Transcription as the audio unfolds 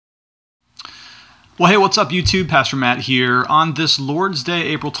Well, hey, what's up, YouTube? Pastor Matt here on this Lord's Day,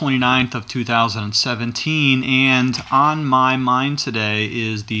 April 29th of 2017, and on my mind today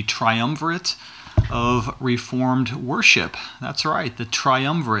is the Triumvirate of Reformed worship. That's right, the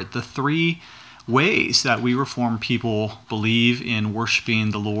Triumvirate, the three ways that we Reformed people believe in worshiping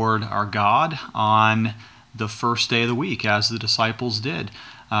the Lord our God on the first day of the week, as the disciples did.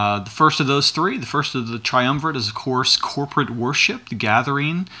 The first of those three, the first of the Triumvirate is, of course, corporate worship, the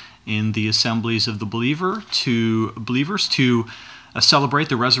gathering in the assemblies of the believers to celebrate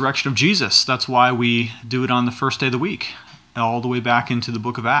the resurrection of Jesus. That's why we do it on the first day of the week. All the way back into the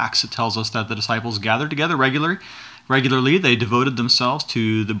book of Acts, it tells us that the disciples gathered together regularly. They devoted themselves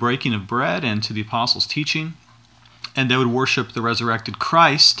to the breaking of bread and to the apostles' teaching, and they would worship the resurrected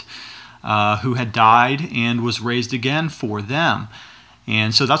Christ who had died and was raised again for them.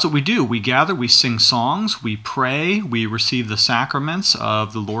 And so that's what we do. We gather, we sing songs, we pray, we receive the sacraments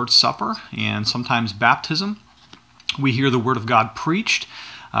of the Lord's Supper and sometimes baptism. We hear the Word of God preached,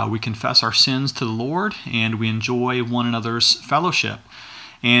 we confess our sins to the Lord, and we enjoy one another's fellowship.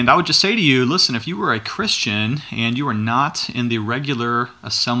 And I would just say to you, listen, if you were a Christian and you are not in the regular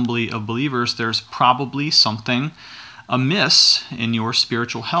assembly of believers, there's probably something amiss in your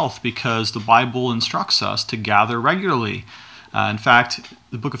spiritual health, because the Bible instructs us to gather regularly. In fact,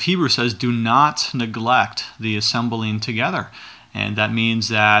 the book of Hebrews says, do not neglect the assembling together. And that means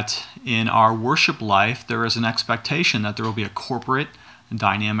that in our worship life, there is an expectation that there will be a corporate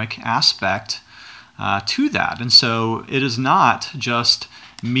dynamic aspect to that. And so it is not just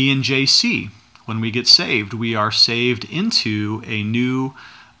me and JC. When we get saved, we are saved into a new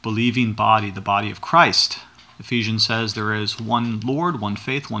believing body, the body of Christ. Ephesians says there is one Lord, one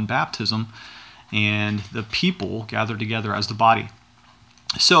faith, one baptism, and the people gather together as the body.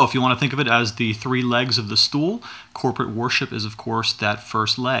 So if you want to think of it as the three legs of the stool, corporate worship is, of course, that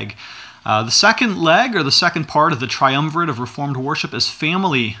first leg. The second leg, or the second part of the Triumvirate of Reformed worship, is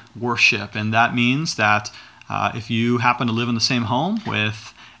family worship. And that means that if you happen to live in the same home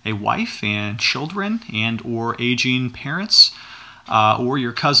with a wife and children and or aging parents, or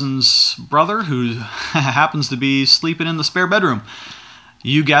your cousin's brother who happens to be sleeping in the spare bedroom,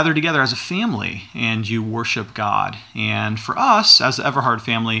 you gather together as a family and you worship God. And for us, as the Everhard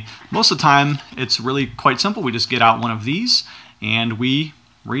family, most of the time it's really quite simple. We just get out one of these and we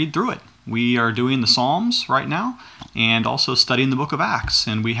read through it. We are doing the Psalms right now and also studying the book of Acts.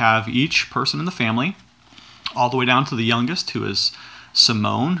 And we have each person in the family, all the way down to the youngest, who is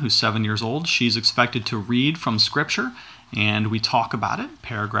Simone, who's 7 years old. She's expected to read from Scripture, and we talk about it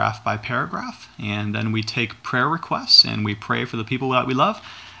paragraph by paragraph, and then we take prayer requests and we pray for the people that we love,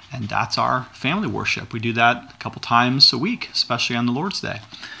 and that's our family worship. We do that a couple times a week, especially on the Lord's Day.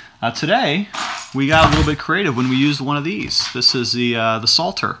 Today, we got a little bit creative when we used one of these. This is the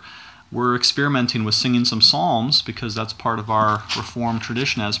Psalter. We're experimenting with singing some psalms because that's part of our Reformed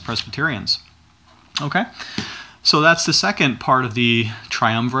tradition as Presbyterians. Okay? So that's the second part of the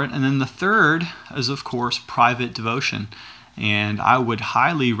Triumvirate. And then the third is, of course, private devotion. And I would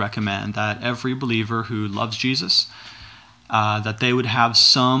highly recommend that every believer who loves Jesus, that they would have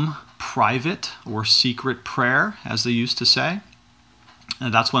some private or secret prayer, as they used to say.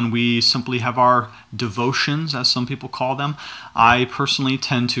 And that's when we simply have our devotions, as some people call them. I personally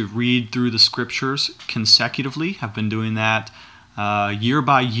tend to read through the Scriptures consecutively. I've been doing that year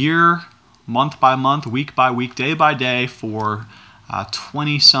by year, month by month, week by week, day by day for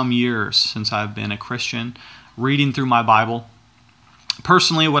 20-some years since I've been a Christian, reading through my Bible.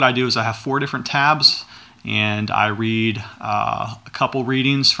 Personally, what I do is I have 4 different tabs, and I read a couple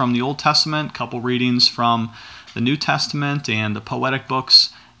readings from the Old Testament, a couple readings from the New Testament and the poetic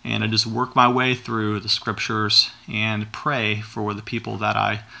books, and I just work my way through the Scriptures and pray for the people that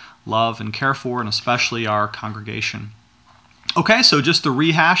I love and care for, and especially our congregation. Okay, so just to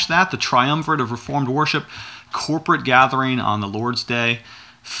rehash that, the Triumvirate of Reformed worship, corporate gathering on the Lord's Day,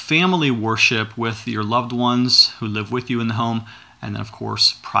 family worship with your loved ones who live with you in the home, and then, of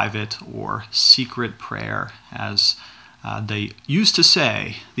course, private or secret prayer, as they used to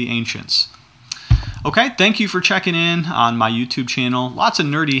say, the ancients. Okay, thank you for checking in on my YouTube channel. Lots of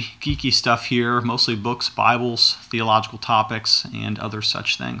nerdy, geeky stuff here, mostly books, Bibles, theological topics, and other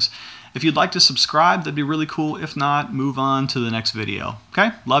such things. If you'd like to subscribe, that'd be really cool. If not, move on to the next video.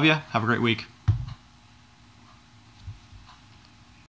 Okay? Love you. Have a great week.